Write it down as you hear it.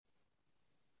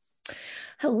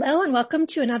Hello and welcome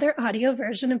to another audio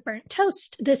version of Burnt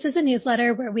Toast. This is a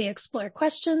newsletter where we explore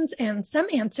questions and some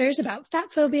answers about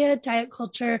fat phobia, diet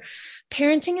culture,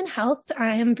 parenting, and health.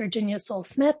 I am Virginia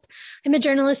Soul-Smith. I'm a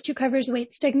journalist who covers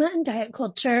weight stigma and diet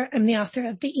culture. I'm the author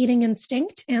of The Eating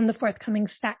Instinct and the forthcoming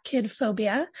Fat Kid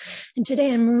Phobia. And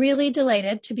today I'm really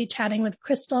delighted to be chatting with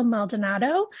Crystal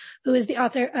Maldonado, who is the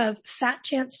author of Fat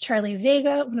Chance Charlie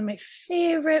Vega, one of my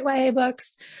favorite YA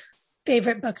books.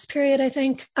 Favorite books, period, I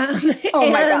think.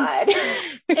 Oh my God.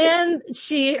 And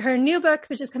her new book,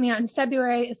 which is coming out in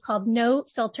February, is called No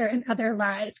Filter and Other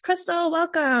Lies. Crystal,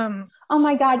 welcome. Oh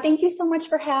my God. Thank you so much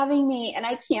for having me. And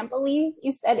I can't believe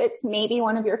you said it's maybe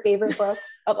one of your favorite books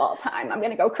of all time. I'm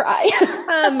going to go cry.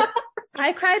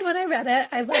 I cried when I read it.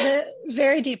 I love it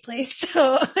very deeply.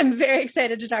 So I'm very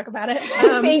excited to talk about it.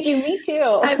 Thank you. Me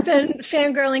too. I've been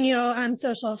fangirling you on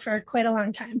social for quite a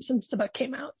long time since the book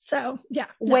came out. So yeah.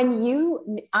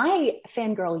 I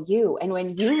fangirl you. And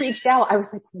when you reached out, I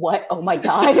was like, what? Oh my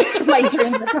God. My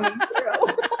dreams are coming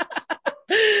true.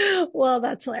 Well,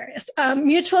 that's hilarious.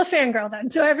 Mutual fangirl then.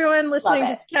 So everyone listening,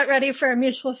 just get ready for a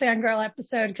mutual fangirl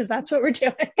episode because that's what we're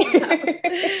doing.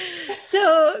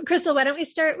 So Crystal, why don't we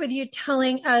start with you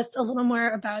telling us a little more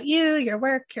about you, your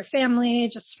work, your family,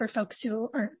 just for folks who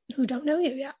don't know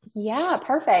you yet. Yeah,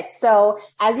 perfect. So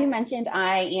as you mentioned,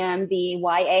 I am the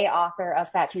YA author of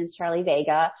Fat Chance Charlie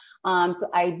Vega. So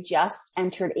I just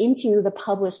entered into the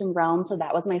publishing realm. So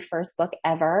that was my first book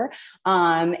ever.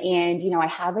 And I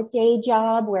have a day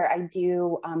job where I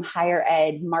do higher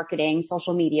ed marketing,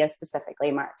 social media,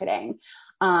 specifically marketing.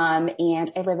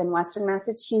 And I live in Western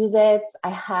Massachusetts. I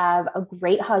have a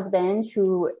great husband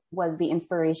who was the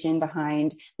inspiration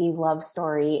behind the love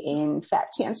story in Fat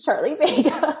Chance Charlie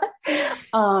Vega.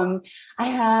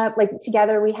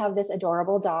 Together we have this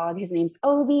adorable dog. His name's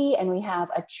Obi, and we have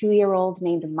a 2-year-old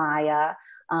named Maya.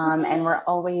 And we're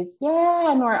always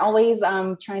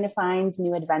trying to find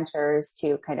new adventures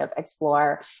to kind of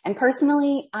explore. And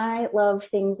personally, I love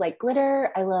things like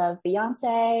glitter. I love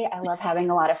Beyonce. I love having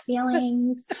a lot of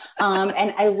feelings.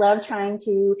 And I love trying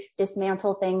to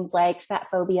dismantle things like fat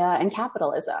phobia and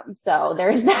capitalism. So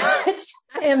there's that.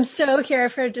 I am so here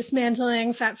for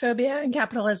dismantling fat phobia and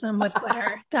capitalism with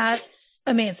glitter. That's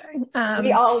amazing.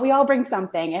 We all bring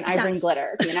something, and I bring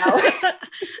glitter,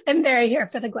 I'm very here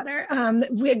for the glitter.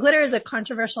 Glitter is a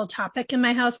controversial topic in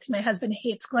my house because my husband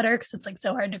hates glitter because it's like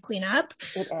so hard to clean up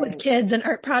with kids and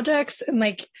art projects. And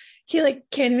he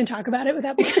can't even talk about it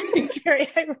without becoming very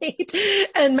irate.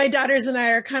 And my daughters and I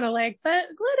are kind of like, but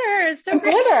glitter is so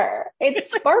great. Glitter. It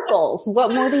sparkles.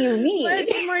 What more do you need?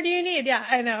 What more do you need? Yeah,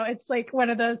 I know. It's like one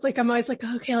of those, I'm always like,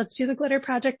 okay, let's do the glitter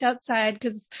project outside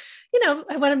because,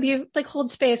 I want to be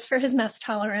hold space for his mess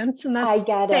tolerance. And that's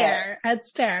fair.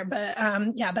 It's fair. But,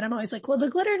 but I'm always like, well, the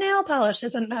glitter nail polish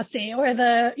isn't messy or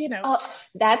Oh,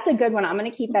 that's a good one. I'm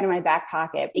going to keep that in my back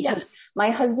pocket because my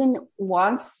husband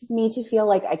wants me to feel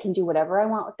like I can do whatever I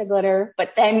want with the glitter.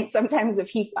 But then sometimes if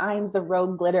he finds the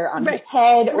rogue glitter on his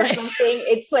head or something,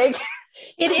 it's like,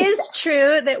 it is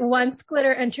true that once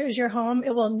glitter enters your home,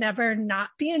 it will never not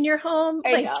be in your home.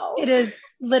 I know. It is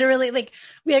literally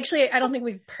I don't think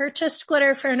we've purchased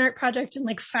glitter for an art project in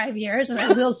 5 years, and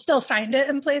I will still find it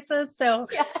in places. So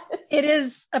It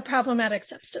is a problematic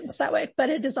substance that way, but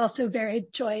it is also very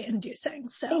joy inducing.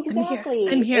 So exactly.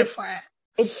 I'm here for it.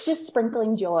 It's just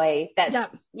sprinkling joy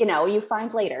that, you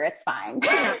find later. It's fine.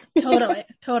 Yeah,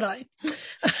 totally.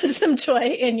 Some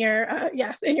joy in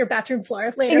your bathroom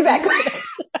floor later. Exactly.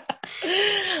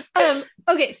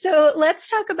 Okay. So let's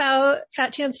talk about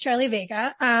Fat Chance Charlie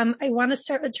Vega. I want to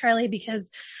start with Charlie because,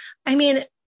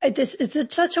 this is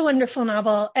such a wonderful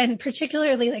novel. And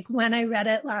particularly when I read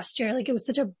it last year, it was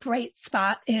such a bright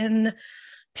spot in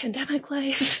pandemic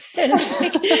life and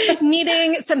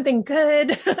needing something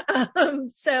good. I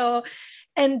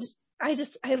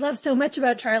love so much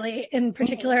about Charlie, in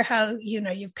particular how,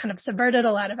 you've kind of subverted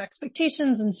a lot of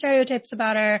expectations and stereotypes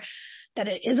about her, that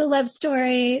it is a love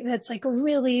story that's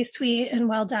really sweet and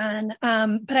well done.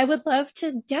 But I would love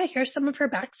to, hear some of her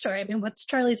backstory. What's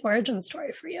Charlie's origin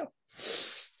story for you?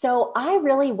 So I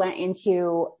really went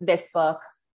into this book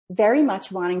very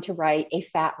much wanting to write a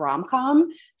fat rom-com.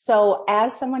 So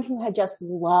as someone who had just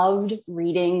loved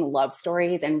reading love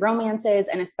stories and romances,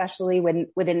 and especially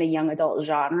within the young adult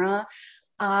genre,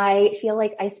 I feel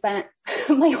like I spent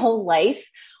my whole life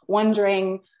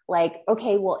wondering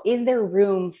okay, well, is there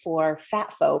room for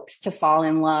fat folks to fall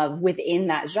in love within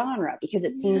that genre? Because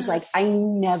it seems like I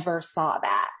never saw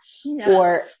that. Yes.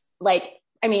 Or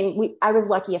I was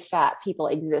lucky if fat people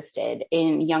existed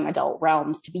in young adult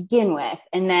realms to begin with.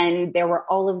 And then there were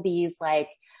all of these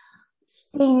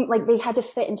thing, like they had to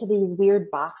fit into these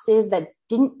weird boxes that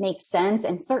didn't make sense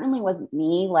and certainly wasn't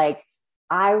me. Like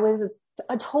I was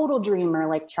a total dreamer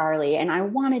like Charlie, and I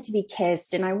wanted to be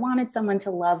kissed and I wanted someone to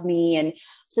love me. And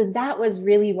so that was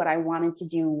really what I wanted to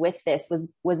do with this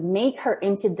was make her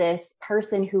into this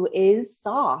person who is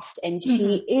soft and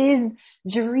she is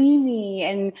dreamy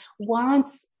and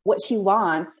wants what she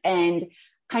wants and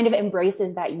kind of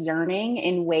embraces that yearning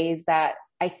in ways that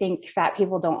I think fat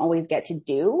people don't always get to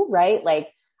do, right? Like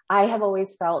I have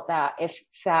always felt that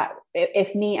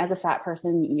if me as a fat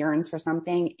person yearns for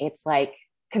something, it's like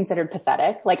considered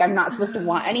pathetic. Like I'm not supposed to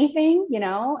want anything, you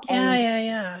know?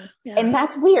 And, yeah. And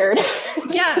that's weird.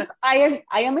 Yeah. I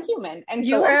am a human. And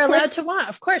you are allowed to want.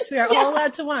 Of course, we are all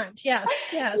allowed to want. Yes.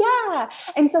 Yeah.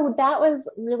 And so that was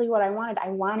really what I wanted. I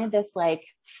wanted this like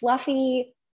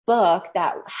fluffy book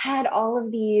that had all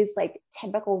of these like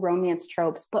typical romance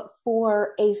tropes, but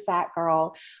for a fat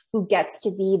girl who gets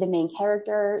to be the main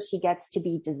character. She gets to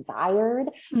be desired.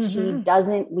 She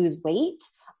doesn't lose weight.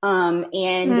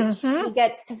 And she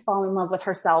gets to fall in love with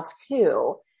herself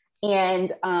too. And,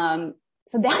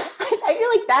 so that, I feel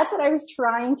like that's what I was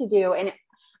trying to do. And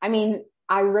I mean,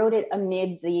 I wrote it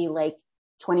amid the like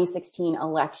 2016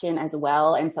 election as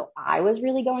well. And so I was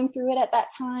really going through it at that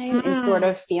time and sort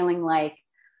of feeling like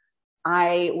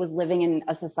I was living in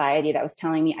a society that was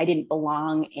telling me I didn't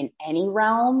belong in any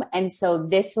realm. And so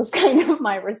this was kind of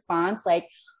my response, like,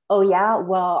 oh yeah,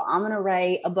 well, I'm going to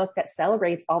write a book that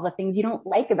celebrates all the things you don't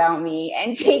like about me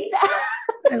and take that.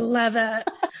 I love it.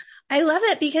 I love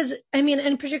it because, I mean,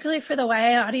 and particularly for the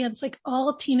YA audience, like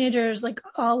all teenagers, like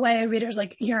all YA readers,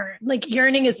 like yearn. Like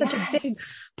yearning is such a big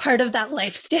part of that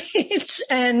life stage.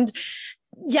 And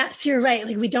yes, you're right.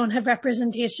 Like we don't have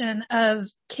representation of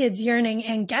kids yearning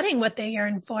and getting what they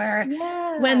yearn for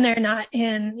when they're not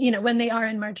in, you know, when they are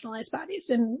in marginalized bodies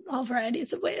in all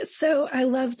varieties of ways. So I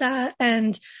love that.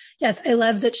 And yes, I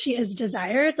love that she is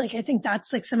desired. Like I think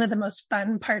that's like some of the most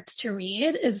fun parts to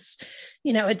read is,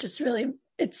 you know, it just really,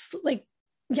 it's like,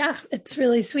 yeah, it's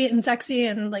really sweet and sexy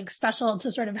and like special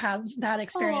to sort of have that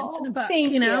experience in a book,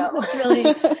 you know, it's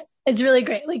really, it's really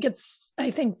great. Like I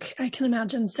think I can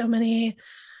imagine so many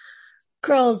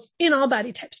girls in all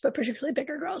body types, but particularly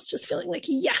bigger girls just feeling like,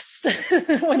 yes,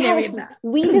 when they read that.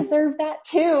 We deserve that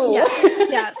too.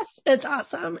 Yes. It's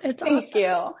awesome. It's awesome. Thank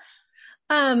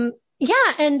you.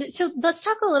 Yeah. And so let's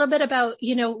talk a little bit about,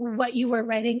 you know, what you were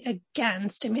writing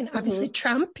against. I mean, obviously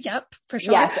Trump. Yep. For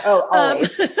sure. Yes. Oh,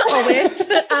 always.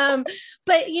 Always.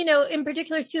 But, you know, in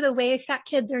particular too, the way fat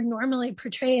kids are normally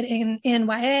portrayed in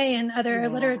YA and other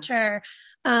literature,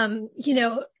 you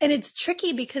know, and it's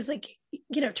tricky because like,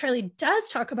 you know, Charlie does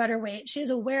talk about her weight. She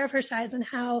is aware of her size and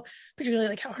how, particularly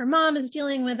like how her mom is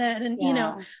dealing with it. And, you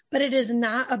know, but it is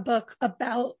not a book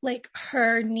about like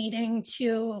her needing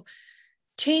to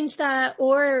change that,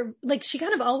 or like she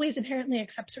kind of always inherently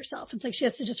accepts herself. It's like she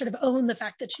has to just sort of own the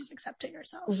fact that she's accepting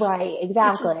herself. Right,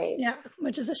 exactly.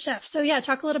 Which is a shift. So yeah,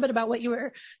 talk a little bit about what you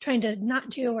were trying to not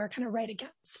do or kind of write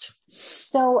against.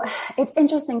 So it's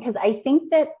interesting because I think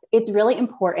that it's really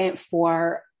important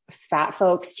for fat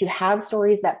folks to have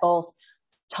stories that both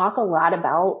talk a lot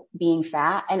about being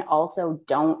fat and also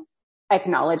don't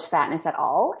acknowledge fatness at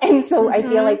all. And so I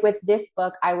feel like with this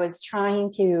book, I was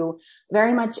trying to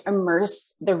very much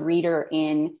immerse the reader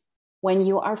in when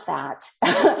you are fat.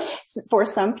 For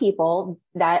some people,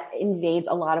 that invades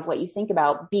a lot of what you think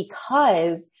about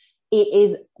because it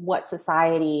is what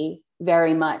society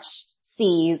very much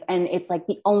sees. And it's like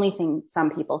the only thing some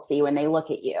people see when they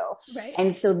look at you. Right.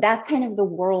 And so that's kind of the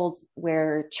world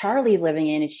where Charlie's living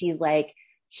in. And she's like,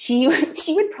 she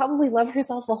would probably love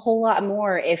herself a whole lot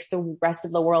more if the rest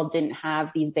of the world didn't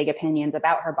have these big opinions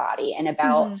about her body and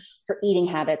about her eating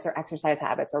habits or exercise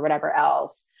habits or whatever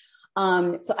else.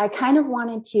 So I kind of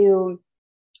wanted to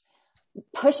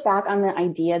push back on the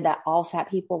idea that all fat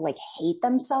people like hate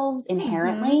themselves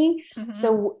inherently.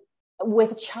 So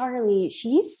with Charlie,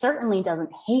 she certainly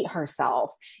doesn't hate herself.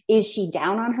 Is she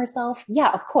down on herself? Yeah,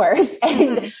 of course.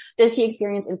 And does she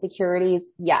experience insecurities?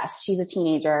 Yes. She's a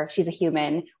teenager. She's a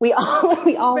human. We all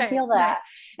feel that. Right.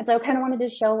 And so I kind of wanted to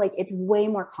show like it's way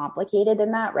more complicated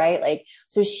than that, right? Like,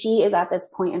 so she is at this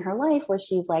point in her life where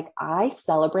she's like, I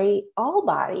celebrate all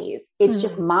bodies. It's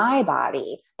just my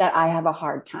body that I have a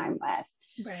hard time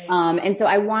with. Right. And so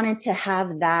I wanted to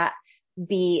have that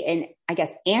be an, I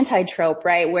guess, anti-trope,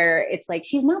 right? Where it's like,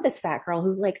 she's not this fat girl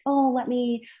who's like, oh, let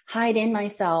me hide in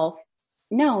myself.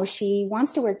 No, she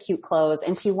wants to wear cute clothes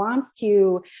and she wants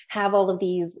to have all of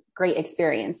these great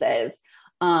experiences.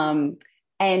 And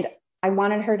I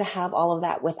wanted her to have all of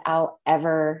that without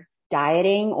ever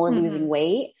dieting or losing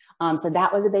weight. So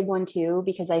that was a big one too,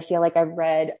 because I feel like I've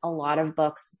read a lot of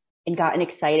books and gotten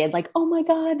excited, like, oh my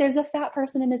God, there's a fat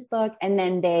person in this book. And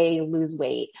then they lose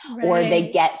weight or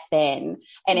they get thin.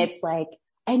 And it's like,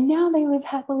 and now they live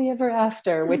happily ever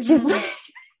after, which is like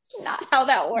not how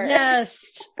that works. Yes.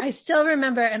 I still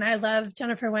remember, and I love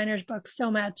Jennifer Weiner's book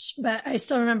so much, but I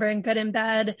still remember in Good in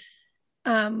Bed,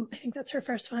 I think that's her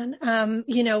first one.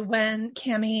 When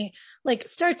Cammie like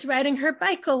starts riding her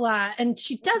bike a lot and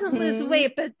she doesn't lose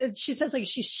weight, but she says like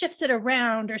she shifts it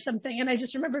around or something. And I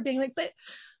just remember being like, but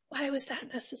why was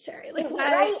that necessary? Like, we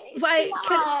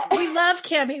love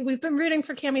Cammie. We've been rooting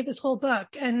for Cammie this whole book.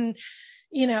 And,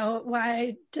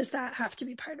 why does that have to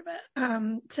be part of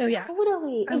it? So yeah.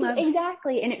 Totally.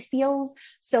 Exactly. And it feels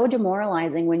so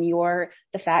demoralizing when you're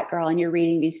the fat girl and you're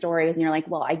reading these stories and you're like,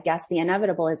 well, I guess the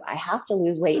inevitable is I have to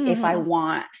lose weight if I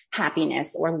want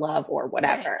happiness or love or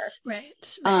whatever.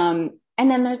 Right. And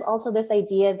then there's also this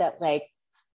idea that like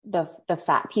the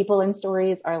fat people in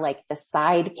stories are like the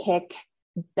sidekick,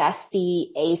 bestie,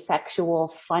 asexual,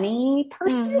 funny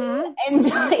person. And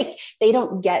like, they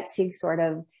don't get to sort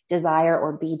of desire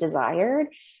or be desired.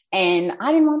 And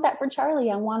I didn't want that for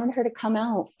Charlie. I wanted her to come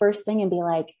out first thing and be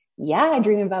like, yeah, I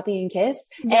dream about being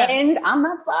kissed and I'm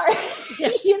not sorry,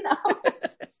 because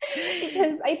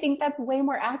I think that's way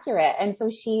more accurate. And so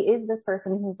she is this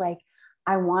person who's like,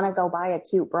 I want to go buy a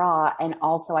cute bra and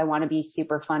also I want to be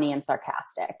super funny and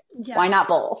sarcastic. Yeah. Why not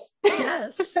both?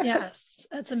 Yes.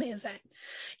 That's amazing.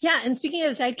 Yeah. And speaking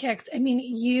of sidekicks, I mean,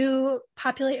 you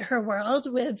populate her world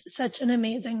with such an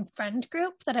amazing friend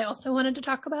group that I also wanted to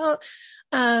talk about.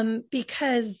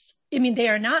 Because I mean, they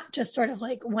are not just sort of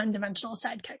like one-dimensional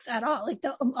sidekicks at all. Like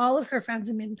all of her friends,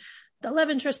 I mean, the love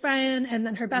interest, Brian, and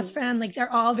then her best friend, like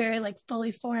they're all very like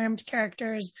fully formed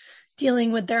characters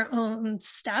dealing with their own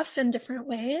stuff in different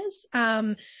ways.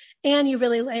 And you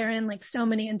really layer in like so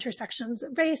many intersections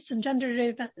of race and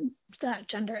gender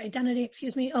identity,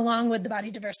 along with the body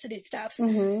diversity stuff.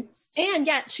 And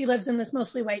yet she lives in this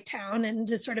mostly white town and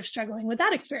just sort of struggling with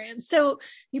that experience. So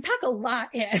you pack a lot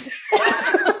in.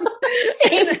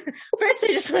 And first, I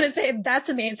just want to say that's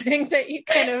amazing that you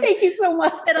kind of thank you so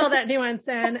much. Fit all that nuance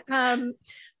in.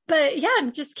 But yeah,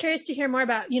 I'm just curious to hear more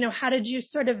about, how did you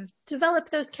sort of develop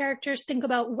those characters? Think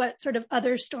about what sort of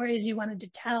other stories you wanted to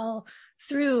tell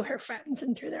through her friends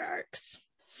and through their arcs.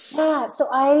 Yeah. So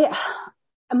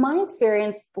my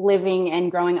experience living and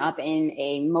growing up in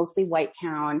a mostly white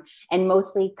town and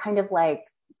mostly kind of like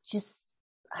just,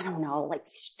 I don't know, like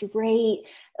straight,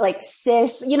 like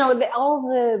cis, all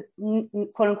the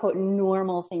quote unquote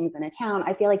normal things in a town.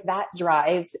 I feel like that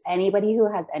drives anybody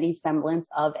who has any semblance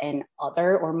of an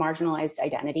other or marginalized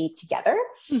identity together.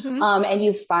 And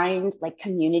you find like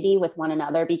community with one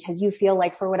another because you feel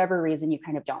like for whatever reason you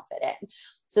kind of don't fit in.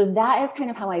 So that is kind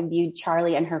of how I viewed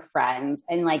Charlie and her friends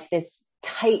and like this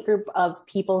tight group of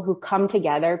people who come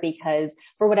together because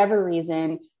for whatever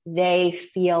reason they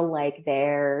feel like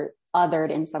they're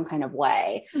othered in some kind of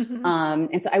way.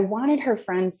 And so I wanted her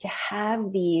friends to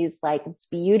have these like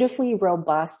beautifully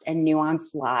robust and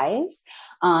nuanced lives,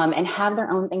 and have their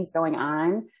own things going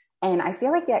on. And I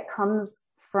feel like that comes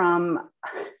from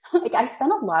like, I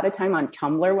spent a lot of time on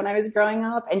Tumblr when I was growing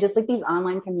up and just like these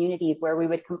online communities where we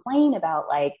would complain about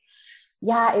like,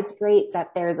 yeah, it's great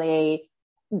that there's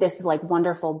this like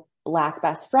wonderful Black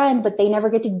best friend, but they never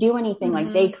get to do anything.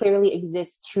 Like they clearly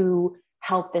exist to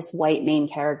help this white main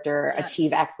character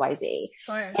achieve XYZ.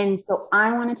 Sure. And so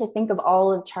I wanted to think of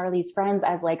all of Charlie's friends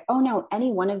as like, oh no,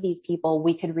 any one of these people,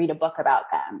 we could read a book about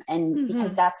them. And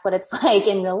because that's what it's like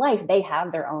in real life. They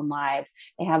have their own lives.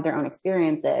 They have their own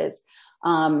experiences.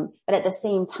 But at the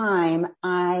same time,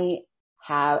 I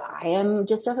am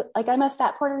just I'm a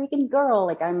fat Puerto Rican girl.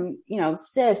 Like I'm,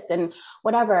 cis and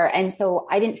whatever. And so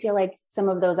I didn't feel like some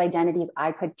of those identities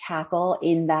I could tackle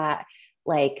in that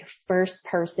like first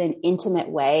person intimate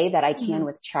way that I can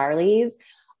with Charlie's.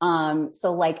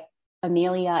 So like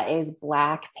Amelia is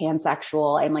Black,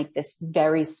 pansexual, and like this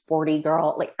very sporty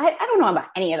girl. Like I don't know about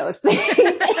any of those things.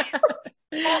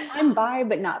 I'm bi,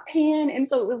 but not pan. And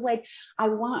so it was like, I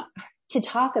want to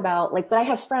talk about like, but I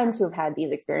have friends who have had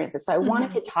these experiences. So I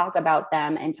wanted to talk about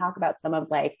them and talk about some of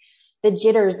like the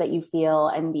jitters that you feel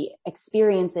and the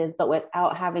experiences, but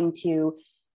without having to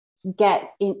get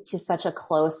into such a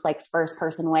close, like first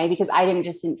person way, because I didn't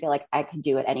feel like I could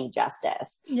do it any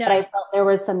justice. Yeah. But I felt there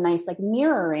was some nice like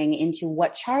mirroring into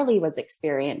what Charlie was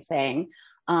experiencing.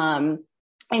 And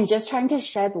just trying to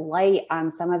shed light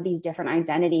on some of these different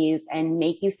identities and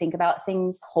make you think about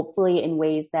things hopefully in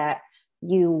ways that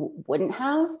you wouldn't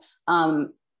have,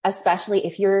 especially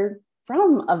if you're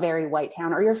from a very white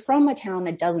town or you're from a town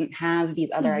that doesn't have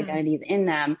these other identities in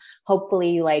them.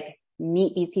 Hopefully you like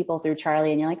meet these people through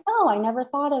Charlie and you're like, oh, I never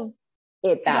thought of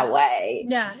it that way.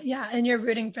 Yeah. Yeah. And you're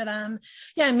rooting for them.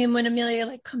 Yeah. I mean, when Amelia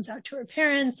like comes out to her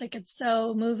parents, like it's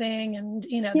so moving and,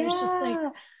 you know, there's just like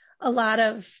a lot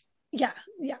of, yeah.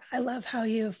 I love how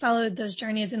you followed those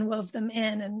journeys and wove them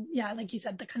in. And yeah, like you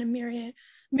said, the kind of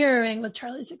mirroring with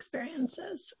Charlie's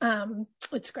experiences.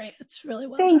 It's great. It's really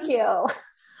well done. Thank you.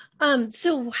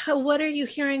 So what are you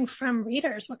hearing from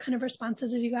readers? What kind of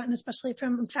responses have you gotten, especially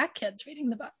from fat kids reading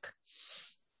the book?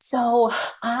 So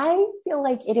I feel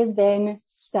like it has been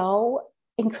so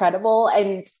incredible,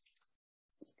 and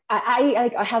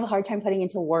I have a hard time putting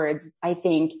into words, I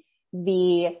think,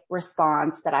 the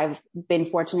response that I've been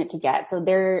fortunate to get. So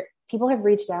people have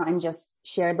reached out and just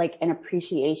shared like an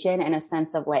appreciation and a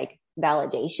sense of like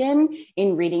validation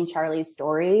in reading Charlie's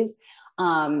stories.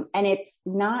 And it's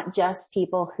not just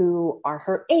people who are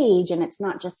her age, and it's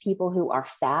not just people who are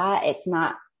fat. It's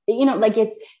not, you know, like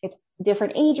it's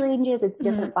different age ranges. It's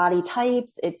different body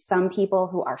types. It's some people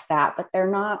who are fat, but they're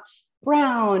not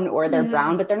brown, or they're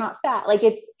brown, but they're not fat. Like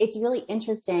it's really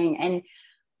interesting. And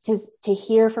to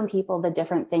hear from people the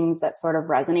different things that sort of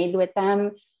resonated with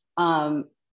them.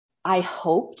 I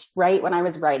hoped, right, when I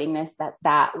was writing this,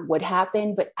 that would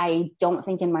happen, but I don't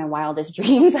think in my wildest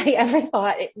dreams I ever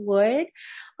thought it would.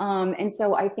 And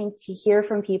so I think to hear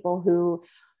from people who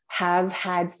have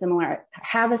a similar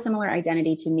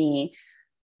identity to me,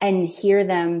 and hear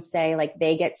them say like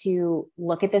they get to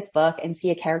look at this book and see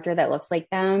a character that looks like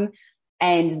them,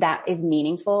 and that is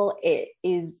meaningful. It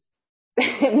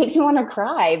makes me want to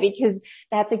cry, because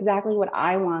that's exactly what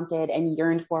I wanted and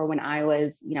yearned for when I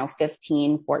was,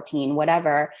 15, 14,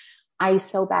 whatever. I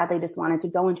so badly just wanted to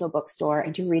go into a bookstore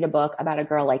and to read a book about a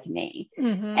girl like me.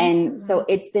 So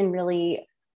it's been really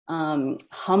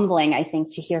humbling, I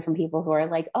think, to hear from people who are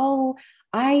like, oh,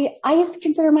 I used to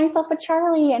consider myself a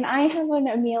Charlie, and I have an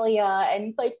Amelia,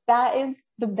 and like that is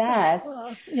the best.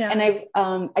 Cool. Yeah. And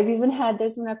I've even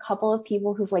there's been a couple of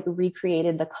people who've like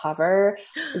recreated the cover.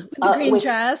 With the green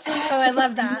dress. Oh, I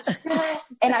love that. Dress.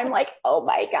 And I'm like, oh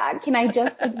my God, can I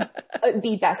just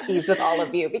be besties with all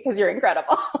of you, because you're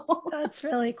incredible. That's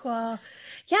really cool.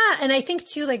 Yeah. And I think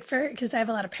too, like cause I have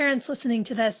a lot of parents listening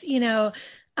to this,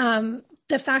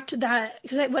 the fact that,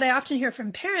 because what I often hear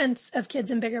from parents of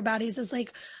kids in bigger bodies is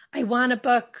like, I want a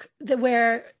book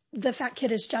where the fat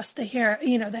kid is just the hero,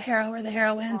 the hero or the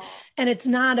heroine, and it's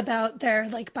not about their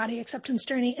like body acceptance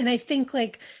journey. And I think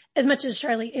like as much as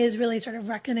Charlie is really sort of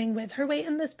reckoning with her weight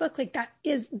in this book, like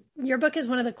your book is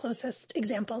one of the closest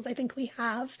examples I think we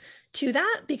have to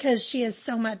that, because she is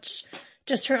so much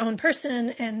just her own person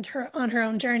and on her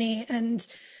own journey. And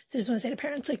so I just want to say to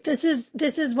parents, like, this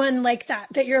is one like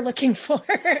that you're looking for,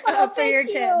 for your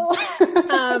kids.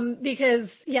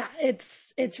 Because yeah,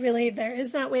 it's really, there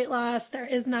is not weight loss. There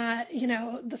is not,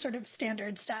 the sort of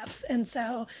standard stuff. And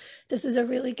so this is a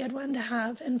really good one to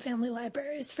have in family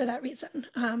libraries for that reason.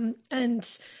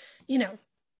 And,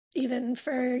 even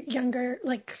for younger,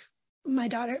 like, my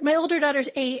older daughter's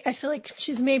 8. I feel like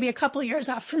she's maybe a couple years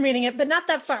off from reading it, but not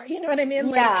that far. You know what I mean?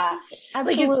 Yeah,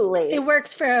 absolutely. It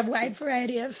works for a wide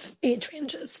variety of age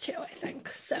ranges too, I think.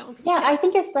 So yeah, I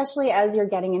think especially as you're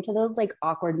getting into those like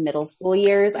awkward middle school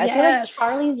years, I feel like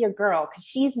Charlie's your girl, because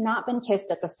she's not been kissed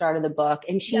at the start of the book,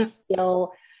 and she's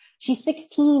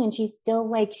 16, and she's still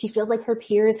like, she feels like her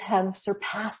peers have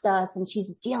surpassed us, and she's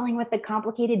dealing with a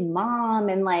complicated mom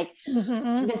and like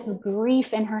this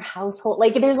grief in her household.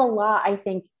 Like there's a lot, I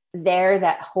think, there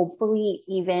that hopefully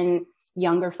even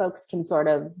younger folks can sort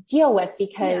of deal with,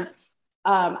 because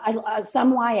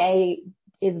some YA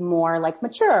is more like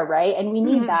mature, right? And we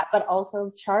need that. But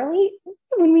also Charlie,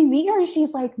 when we meet her,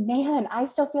 she's like, man, I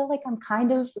still feel like I'm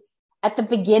kind of at the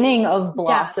beginning of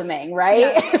blossoming, right?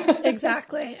 Yes,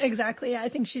 exactly. Yeah, I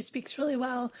think she speaks really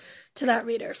well to that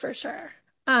reader for sure.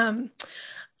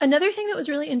 Another thing that was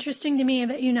really interesting to me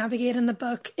that you navigate in the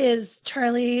book is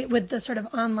Charlie with the sort of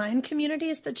online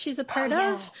communities that she's a part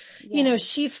of. Yeah.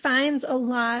 She finds a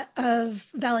lot of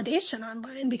validation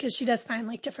online, because she does find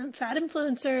like different fat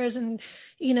influencers, and,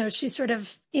 she's sort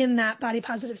of in that body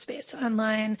positive space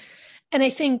online. And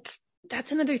I think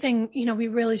that's another thing, we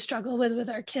really struggle with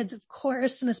our kids, of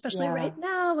course, and especially right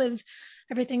now with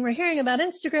everything we're hearing about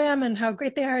Instagram and how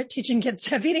great they are at teaching kids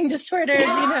to have eating disorders,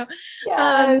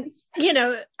 Yes.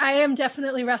 I am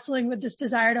definitely wrestling with this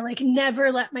desire to like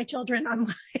never let my children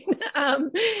online.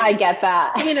 I get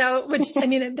that. Which, I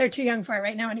mean, they're too young for it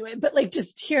right now anyway, but like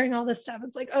just hearing all this stuff,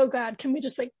 it's like, oh God, can we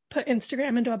just like put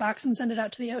Instagram into a box and send it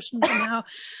out to the ocean somehow?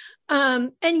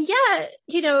 And yet,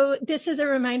 this is a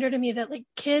reminder to me that like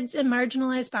kids in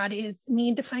marginalized bodies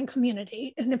need to find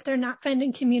community. And if they're not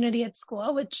finding community at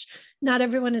school, which not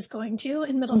everyone is going to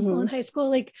in middle school and high school,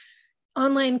 like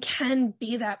online can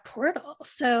be that portal.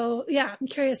 So yeah, I'm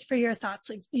curious for your thoughts.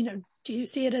 Like, do you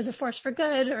see it as a force for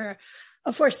good or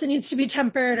a force that needs to be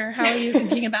tempered, or how are you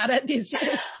thinking about it these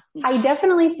days? I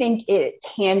definitely think it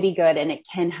can be good, and it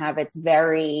can have its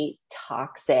very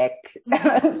toxic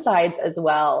sides as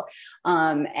well.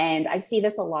 And I see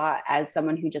this a lot as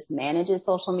someone who just manages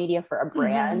social media for a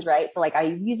brand, right? So like I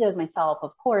use it as myself,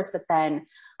 of course, but then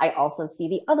I also see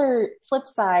the other flip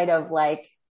side of like,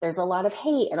 there's a lot of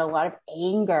hate and a lot of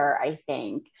anger, I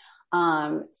think.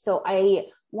 So I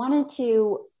wanted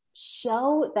to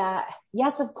show that,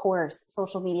 yes, of course,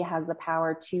 social media has the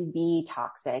power to be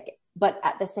toxic, but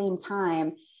at the same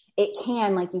time, it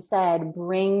can, like you said,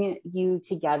 bring you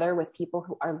together with people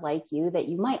who are like you that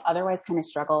you might otherwise kind of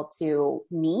struggle to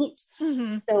meet.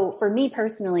 So for me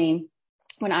personally,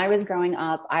 when I was growing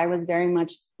up, I was very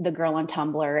much the girl on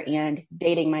Tumblr and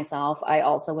dating myself. I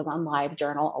also was on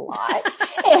LiveJournal a lot.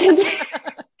 And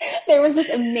there was this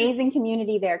amazing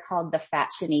community there called the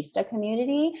Fashionista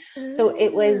community. So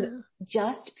it was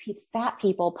just fat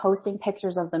people posting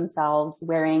pictures of themselves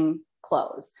wearing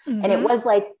clothes. And it was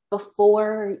like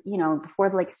before the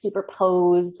like super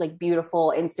posed, like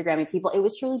beautiful Instagrammy people. It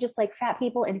was truly just like fat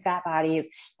people in fat bodies.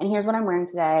 And here's what I'm wearing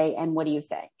today. And what do you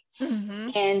think?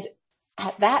 And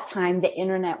at that time, the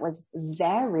internet was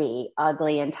very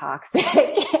ugly and toxic,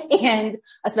 and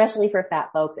especially for fat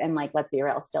folks. And like, let's be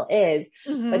real, still is.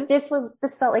 But this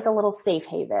felt like a little safe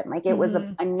haven. Like it was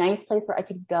a nice place where I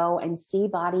could go and see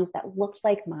bodies that looked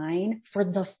like mine for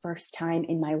the first time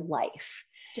in my life.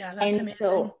 Yeah, that's amazing.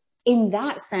 So in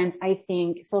that sense, I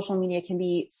think social media can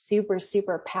be super,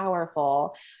 super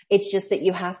powerful. It's just that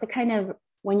you have to kind of,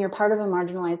 when you're part of a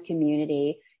marginalized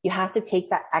community, you have to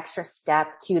take that extra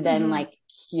step to then like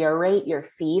curate your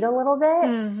feed a little bit.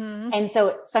 And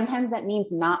so sometimes that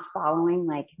means not following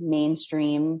like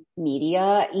mainstream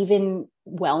media, even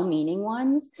well-meaning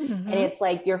ones. And it's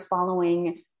like you're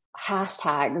following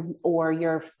hashtags, or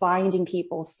you're finding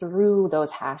people through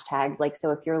those hashtags. Like,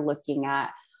 so if you're looking at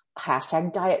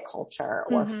hashtag diet culture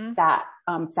or fat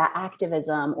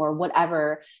activism or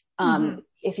whatever,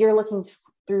 if you're looking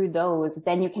through those,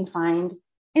 then you can find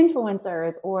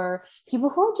influencers or people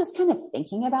who are just kind of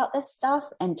thinking about this stuff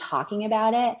and talking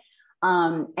about it.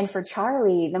 And for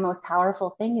Charlie, the most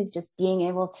powerful thing is just being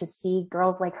able to see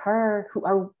girls like her who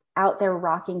are out there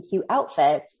rocking cute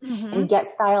outfits and get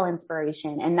style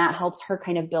inspiration. And that helps her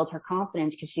kind of build her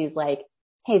confidence, because she's like,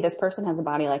 hey, this person has a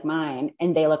body like mine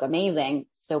and they look amazing.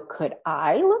 So could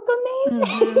I look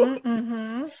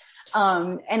amazing?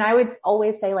 And I would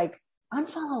always say, like,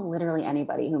 unfollow literally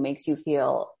anybody who makes you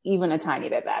feel even a tiny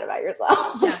bit bad about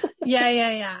yourself. Yeah,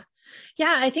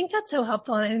 I think that's so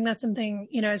helpful. And I think that's something,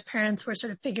 as parents, we're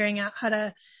sort of figuring out how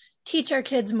to teach our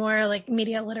kids more like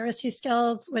media literacy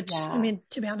skills, which I mean,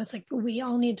 to be honest, like we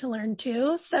all need to learn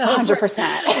too. So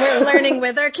 100%. we're learning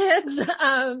with our kids.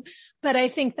 But I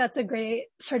think that's a great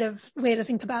sort of way to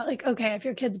think about, like, okay, if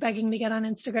your kid's begging to get on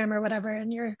Instagram or whatever,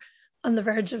 and you're on the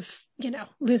verge of,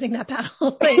 losing that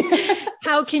battle, like,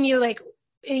 how can you like,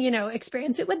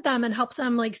 experience it with them and help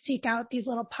them like seek out these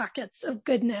little pockets of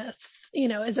goodness,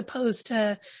 as opposed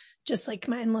to just like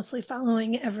mindlessly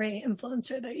following every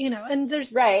influencer that, and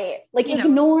there's like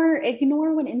ignore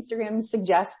when Instagram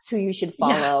suggests who you should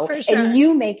follow, for sure. And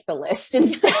you make the list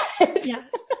instead.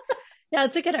 Yeah,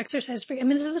 it's a good exercise for you. I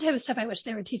mean, this is the type of stuff I wish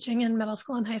they were teaching in middle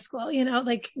school and high school,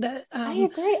 like the, I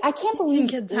agree. I can't believe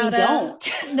kids how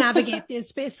to navigate these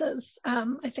spaces.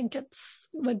 I think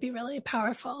would be really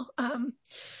powerful.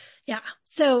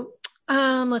 So,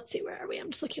 let's see, where are we?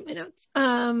 I'm just looking at my notes.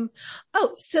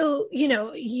 So,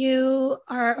 you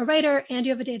are a writer and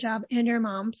you have a day job and you're a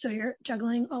mom. So you're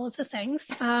juggling all of the things.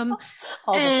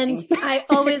 I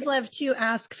always love to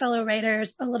ask fellow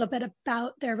writers a little bit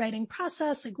about their writing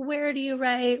process. Like, where do you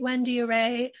write? When do you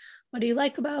write? What do you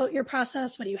like about your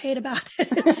process? What do you hate about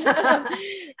it?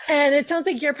 And it sounds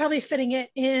like you're probably fitting it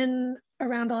in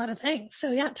around a lot of things.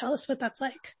 So yeah, tell us what that's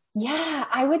like. Yeah,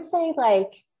 I would say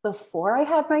like, before I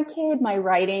had my kid, my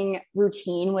writing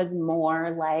routine was more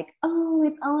like, oh,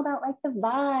 it's all about like the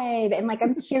vibe and like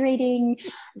I'm curating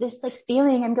this like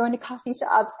feeling. I'm going to coffee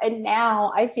shops. And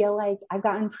now I feel like I've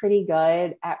gotten pretty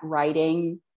good at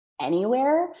writing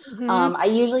anywhere. I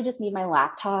usually just need my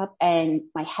laptop and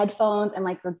my headphones and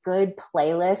like a good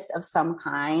playlist of some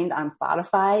kind on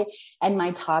Spotify, and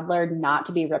my toddler not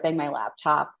to be ripping my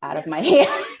laptop out of my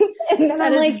hands. And then that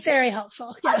I'm is like, very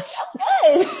helpful. Yes. So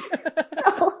good.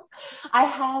 So I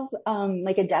have,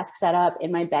 like a desk set up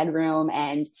in my bedroom,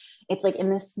 and it's like in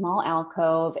this small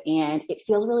alcove and it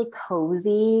feels really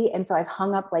cozy. And so I've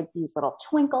hung up like these little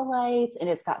twinkle lights, and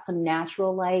it's got some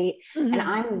natural light. And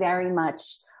I'm very much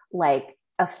like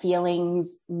a feelings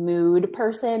mood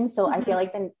person. So I feel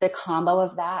like the combo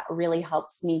of that really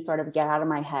helps me sort of get out of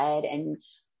my head and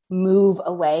move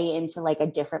away into like a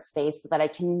different space so that I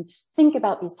can think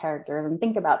about these characters and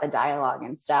think about the dialogue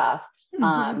and stuff.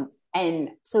 And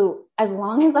so as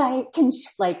long as I can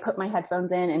like put my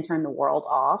headphones in and turn the world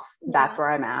off, that's where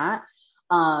I'm at.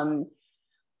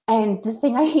 And the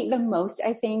thing I hate the most,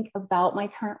 I think, about my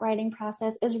current writing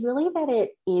process is really that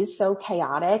it is so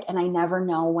chaotic and I never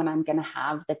know when I'm going to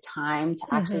have the time to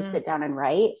actually sit down and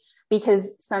write. Because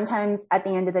sometimes at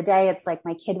the end of the day, it's like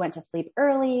my kid went to sleep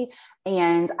early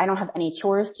and I don't have any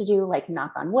chores to do, like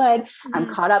knock on wood. I'm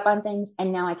caught up on things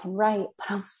and now I can write,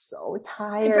 but I'm so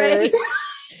tired. Right.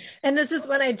 And this is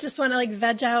when I just want to like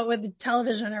veg out with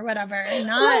television or whatever and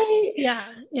not,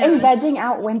 And vegging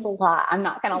out wins a lot. I'm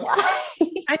not going to lie.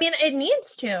 I mean, it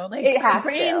needs to, like our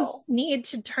brains need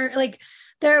to turn, like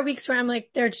there are weeks where I'm like,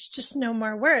 there's just no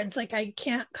more words. Like I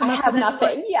can't come up with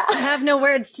nothing. Yeah. I have no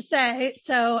words to say,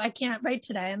 so I can't write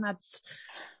today and that's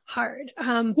hard.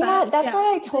 That's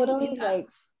why I totally like,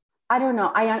 I don't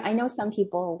know. I know some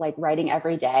people like writing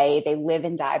every day. They live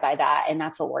and die by that and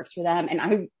that's what works for them. And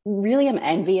I really am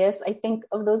envious, I think,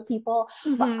 of those people,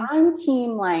 but I'm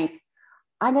team like,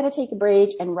 I gotta take a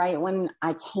break and write when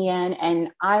I can. And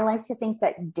I like to think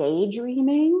that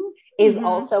daydreaming is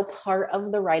also part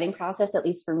of the writing process, at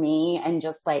least for me, and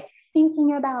just like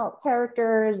thinking about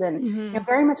characters and you know,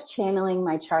 very much channeling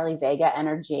my Charlie Vega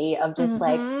energy of just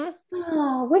like,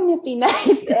 oh, wouldn't it be nice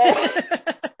if...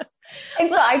 And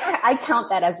so I count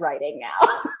that as writing now.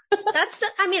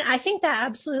 I think that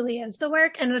absolutely is the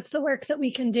work, and it's the work that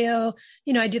we can do.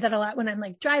 You know, I do that a lot when I'm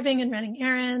like driving and running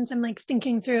errands. I'm like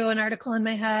thinking through an article in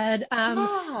my head,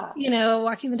 you know,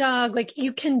 walking the dog. Like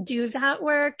you can do that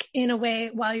work in a way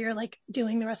while you're like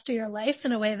doing the rest of your life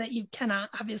in a way that you cannot,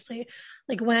 obviously,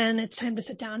 like when it's time to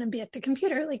sit down and be at the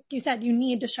computer, like you said, you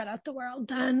need to shut out the world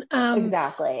then.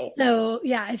 Exactly. So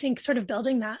yeah, I think sort of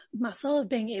building that muscle of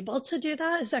being able to do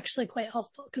that is actually quite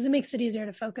helpful because it makes it easier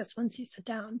to focus once you sit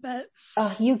down. But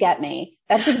oh, you get me.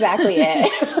 That's exactly it.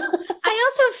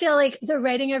 I also feel like the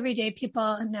writing everyday people,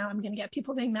 and now I'm going to get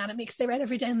people being mad at me because they write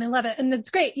every day and they love it. And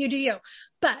it's great. You do you.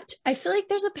 But I feel like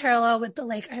there's a parallel with the,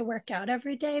 like, I work out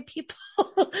every day people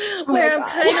where I'm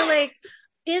kind of like,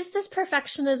 is this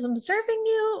perfectionism serving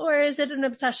you or is it an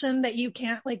obsession that you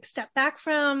can't like step back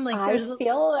from? Like I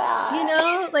feel that, you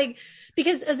know, like,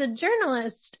 because as a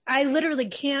journalist, I literally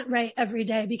can't write every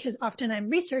day because often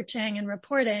I'm researching and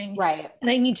reporting. Right.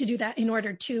 And I need to do that in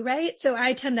order to write. So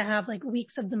I tend to have like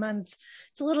weeks of the month.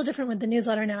 It's a little different with the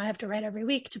newsletter now. I have to write every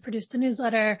week to produce the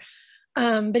newsletter.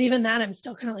 But even that, I'm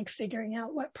still kind of like figuring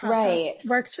out what process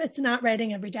works. It's not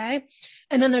writing every day.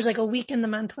 And then there's like a week in the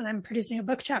month when I'm producing a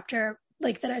book chapter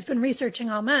like that I've been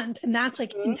researching all month, and that's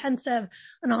like intensive,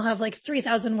 and I'll have like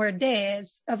 3,000 word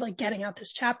days of like getting out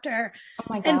this chapter. Oh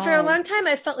my God. And for a long time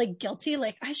I felt like guilty,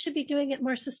 like I should be doing it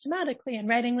more systematically and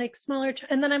writing like smaller,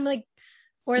 and then I'm like,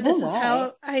 or this is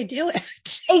how I do it.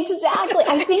 Exactly.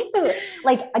 I think that,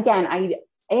 like, again,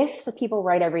 if people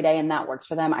write every day and that works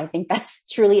for them, I think that's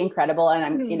truly incredible and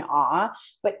I'm in awe.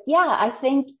 But yeah, I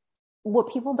think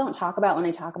what people don't talk about when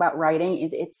they talk about writing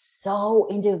is it's so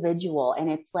individual,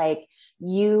 and it's like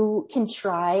you can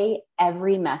try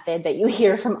every method that you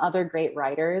hear from other great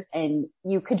writers and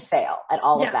you could fail at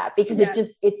all of that because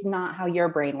it's not how your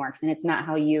brain works and it's not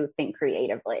how you think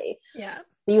creatively. Yeah.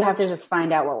 You have to just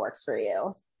find out what works for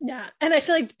you. Yeah. And I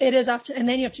feel like it is often, and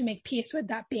then you have to make peace with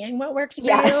that being what works for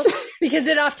you because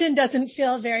it often doesn't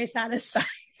feel very satisfying.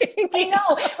 I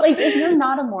know. Like if you're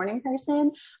not a morning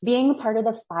person, being part of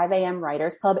the 5 a.m.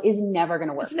 writers club is never going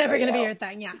to work. It's never going to be your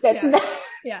thing. Yeah.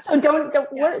 Yeah. So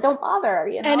don't bother,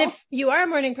 you know? And if you are a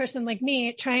morning person like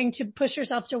me, trying to push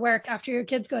yourself to work after your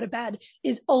kids go to bed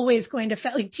is always going to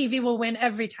fail. Like TV will win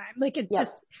every time. Like it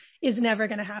just is never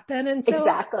going to happen. And so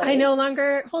I no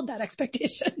longer hold that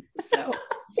expectation. So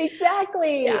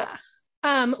exactly. Yeah.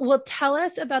 Well, tell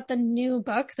us about the new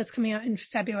book that's coming out in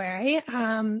February.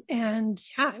 And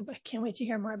yeah, I can't wait to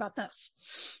hear more about this.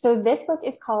 So this book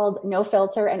is called No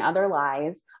Filter and Other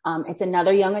Lies. It's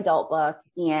another young adult book,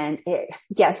 and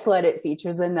guess what? It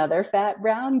features another fat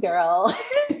brown girl.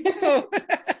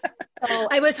 So,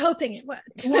 I was hoping it would.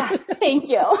 Yes, thank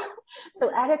you.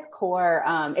 So at its core,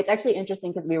 it's actually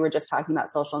interesting because we were just talking about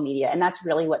social media, and that's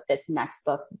really what this next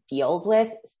book deals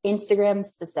with, Instagram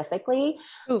specifically.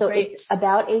 Ooh, so great. It's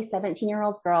about a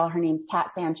 17-year-old girl. Her name's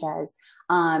Kat Sanchez.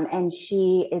 And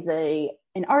she is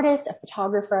an artist, a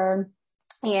photographer,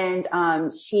 and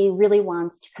she really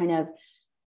wants to kind of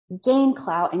gain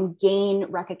clout and gain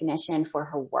recognition for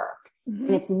her work. Mm-hmm.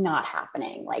 And it's not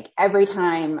happening. Like every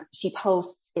time she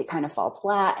posts, it kind of falls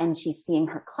flat, and she's seeing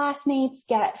her classmates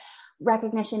get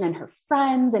recognition and her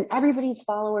friends, and everybody's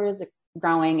followers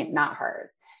growing, not hers.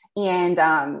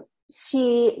 And,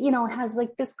 she, you know, has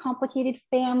like this complicated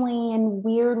family and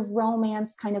weird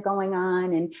romance kind of going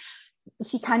on. And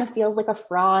she kind of feels like a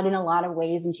fraud in a lot of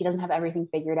ways, and she doesn't have everything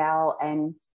figured out.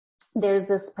 And there's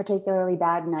this particularly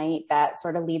bad night that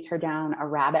sort of leads her down a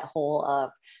rabbit hole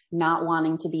of not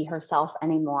wanting to be herself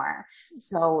anymore.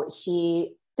 So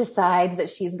she decides that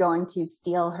she's going to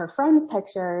steal her friends'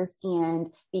 pictures and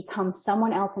become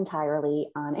someone else entirely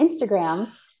on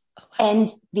Instagram.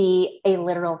 And be a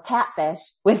literal catfish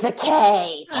with a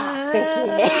K. Catfish.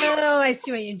 Oh, I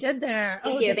see what you did there.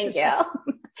 Thank you.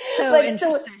 So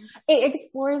interesting. So it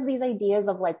explores these ideas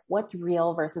of like what's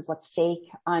real versus what's fake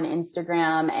on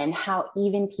Instagram, and how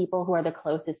even people who are the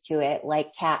closest to it,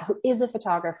 like Kat, who is a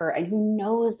photographer and who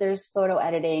knows there's photo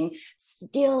editing,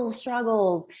 still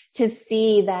struggles to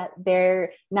see that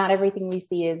not everything we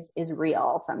see is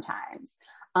real sometimes.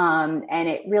 And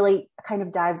it really kind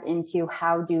of dives into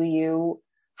how do you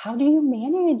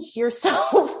manage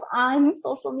yourself on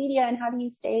social media, and how do you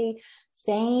stay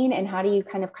sane, and how do you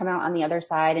kind of come out on the other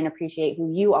side and appreciate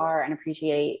who you are and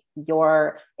appreciate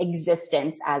your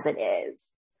existence as it is.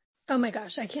 Oh my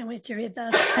gosh, I can't wait to read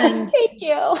this. And thank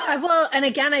you. And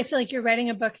again, I feel like you're writing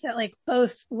a book that like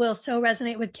both will so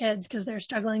resonate with kids because they're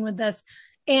struggling with this,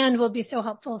 and will be so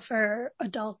helpful for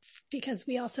adults because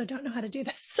we also don't know how to do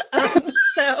this.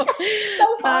 So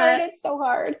hard. It's so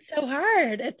hard.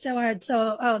 It's so hard.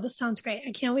 So, this sounds great.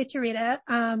 I can't wait to read it.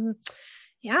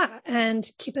 Yeah. And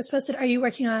keep us posted. Are you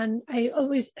working on, I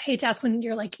always hate to ask when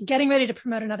you're like getting ready to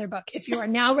promote another book, if you are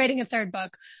now writing a third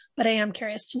book, but I am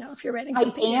curious to know if you're writing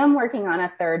something. I am working on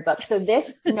a third book. So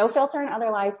this No Filter and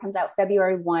Other Lives comes out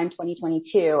February 1,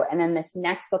 2022. And then this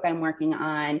next book I'm working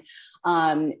on,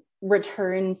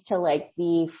 returns to like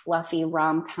the fluffy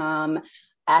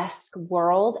rom-com-esque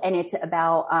world. And it's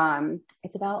about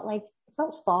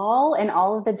fall and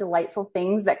all of the delightful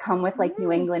things that come with like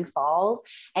New England falls,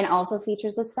 and also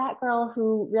features this fat girl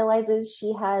who realizes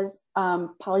she has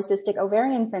polycystic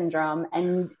ovarian syndrome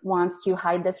and wants to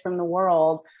hide this from the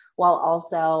world while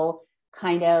also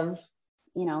kind of,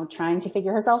 you know, trying to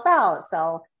figure herself out.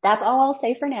 So that's all I'll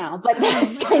say for now, but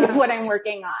that's kind of what I'm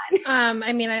working on.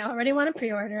 I mean, I already want to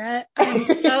pre-order it. I'm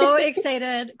so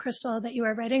excited, Crystal, that you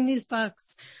are writing these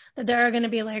books, that there are going to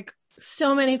be like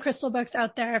so many Crystal books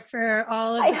out there for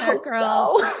all of the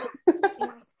girls. So.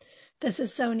 Yeah. This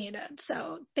is so needed.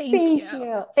 So thank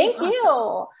you. Thank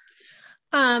you.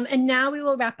 And now we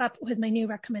will wrap up with my new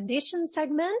recommendation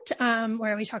segment,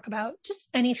 where we talk about just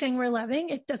anything we're loving.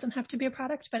 It doesn't have to be a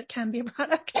product, but it can be a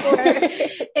product, or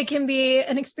it can be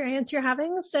an experience you're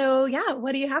having. So yeah,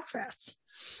 what do you have for us?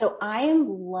 So I am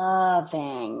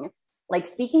loving, like,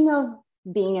 speaking of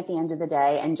being at the end of the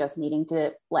day and just needing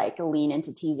to like lean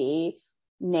into TV,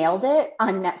 Nailed It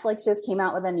on Netflix just came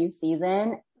out with a new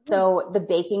season. So The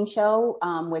Baking Show,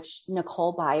 which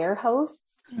Nicole Byer hosts.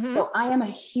 Mm-hmm. So I am a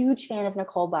huge fan of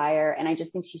Nicole Byer, and I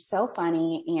just think she's so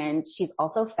funny, and she's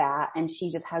also fat, and she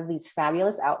just has these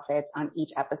fabulous outfits on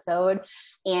each episode.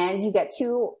 And you get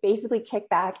to basically kick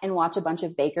back and watch a bunch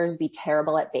of bakers be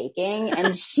terrible at baking,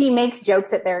 and she makes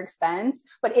jokes at their expense,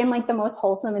 but in like the most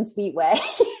wholesome and sweet way.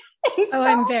 So,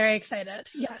 I'm very excited.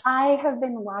 Yes. I have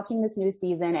been watching this new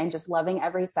season and just loving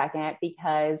every second,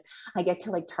 because I get to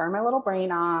like turn my little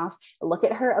brain off, look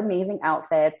at her amazing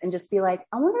outfits, and just be like,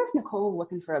 I wonder if Nicole's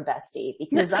looking for a bestie,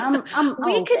 because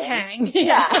we could hang.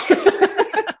 Yeah.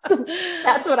 So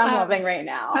that's what I'm loving right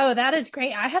now. Oh, that is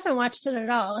great. I haven't watched it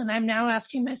at all, and I'm now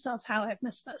asking myself how I've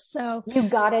missed this. So you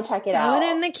gotta check it out. Throw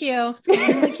it in the queue.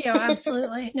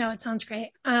 Absolutely. No, it sounds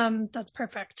great. That's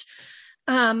perfect.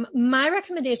 My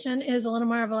recommendation is a little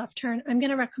more of a left turn. I'm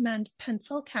going to recommend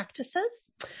pencil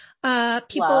cactuses.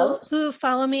 People who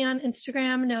follow me on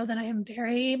Instagram know that I am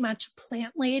very much a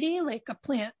plant lady, like a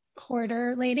plant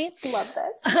hoarder lady. Love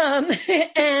this.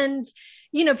 And,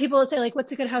 you know, people will say like,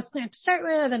 what's a good house plant to start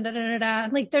with? And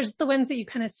And like, there's the ones that you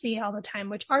kind of see all the time,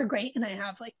 which are great. And I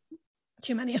have like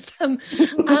too many of them.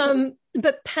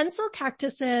 But pencil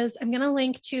cactuses, I'm going to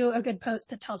link to a good post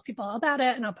that tells people all about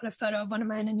it, and I'll put a photo of one of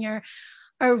mine in here.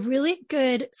 A really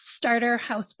good starter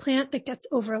houseplant that gets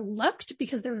overlooked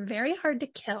because they're very hard to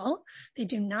kill. They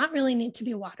do not really need to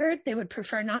be watered. They would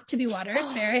prefer not to be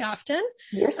watered very often.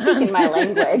 You're speaking my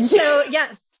language. So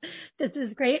yes, this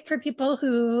is great for people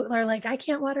who are like, I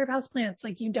can't water houseplants.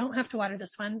 Like, you don't have to water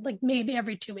this one, like maybe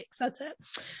every 2 weeks. That's it.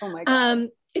 Oh my God.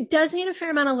 It does need a fair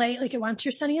amount of light. Like, it wants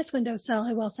your sunniest windowsill.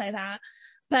 I will say that.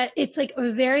 but it's like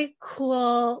a very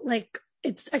cool, like,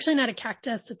 it's actually not a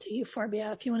cactus. It's a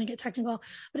euphorbia if you want to get technical,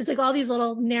 but it's like all these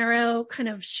little narrow kind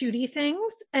of shooty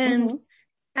things. And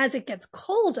as it gets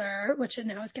colder, which it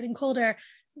now is getting colder,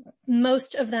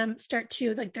 most of them start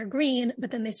to, like, they're green,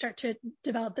 but then they start to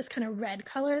develop this kind of red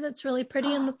color that's really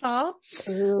pretty in the fall.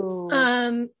 Ooh.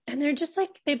 And they're just like,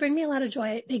 they bring me a lot of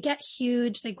joy. They get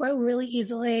huge. They grow really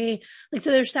easily. Like,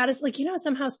 so their status, like, you know,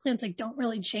 some houseplants like don't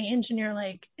really change and you're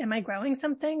like, am I growing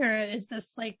something or is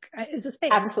this fake?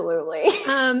 Absolutely.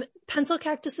 Pencil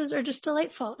cactuses are just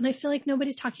delightful. And I feel like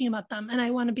nobody's talking about them. And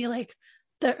I want to be like,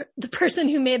 the person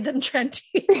who made them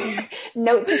trendy.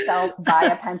 Note to self, buy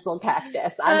a pencil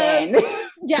cactus. I'm in.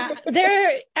 Yeah,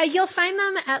 you'll find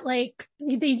them at like,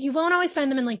 you won't always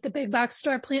find them in like the big box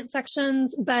store plant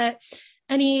sections, but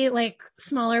any like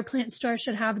smaller plant store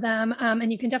should have them.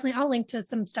 And you can definitely, I'll link to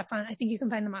some stuff I think you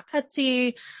can find them on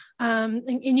Etsy. And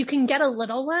you can get a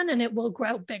little one and it will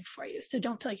grow big for you. So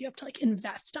don't feel like you have to like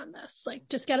invest on this. Like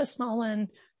just get a small one,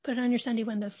 put it on your Sunday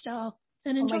windowsill.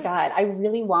 And enjoy. Oh my God. I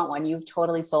really want one. You've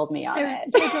totally sold me on it.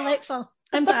 They're delightful.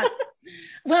 I'm glad.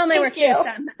 Well, my work here is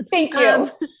done. Thank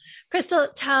you. Crystal,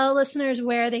 tell listeners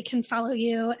where they can follow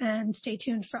you and stay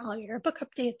tuned for all your book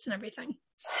updates and everything.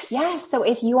 Yes. So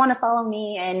if you want to follow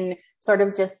me and sort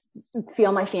of just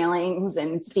feel my feelings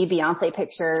and see Beyonce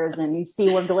pictures and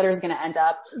see where glitter is going to end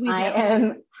up, I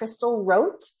am Crystal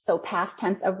Wrote. So past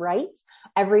tense of write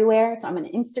everywhere. So I'm on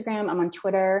Instagram. I'm on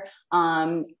Twitter.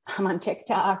 I'm on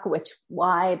TikTok,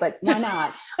 why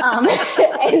not?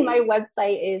 And my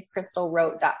website is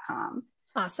crystalwrote.com.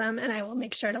 Awesome. And I will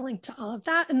make sure to link to all of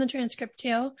that in the transcript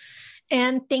too.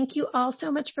 And thank you all so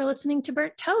much for listening to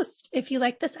Burnt Toast. If you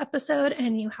like this episode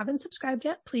and you haven't subscribed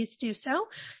yet, please do so.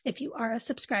 If you are a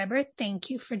subscriber, thank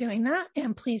you for doing that.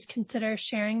 And please consider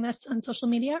sharing this on social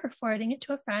media or forwarding it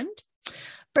to a friend.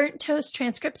 Burnt Toast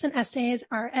transcripts and essays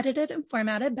are edited and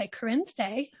formatted by Corinne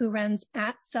Fay, who runs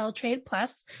at Sell Trade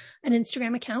Plus, an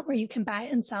Instagram account where you can buy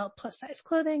and sell plus size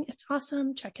clothing. It's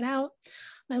awesome. Check it out.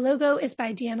 My logo is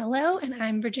by Deanna Lowe and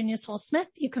I'm Virginia Soul Smith.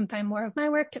 You can find more of my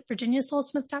work at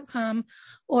virginiasoulsmith.com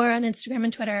or on Instagram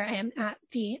and Twitter. I am at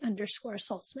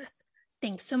 _Soulsmith.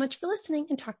 Thanks so much for listening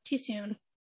and talk to you soon.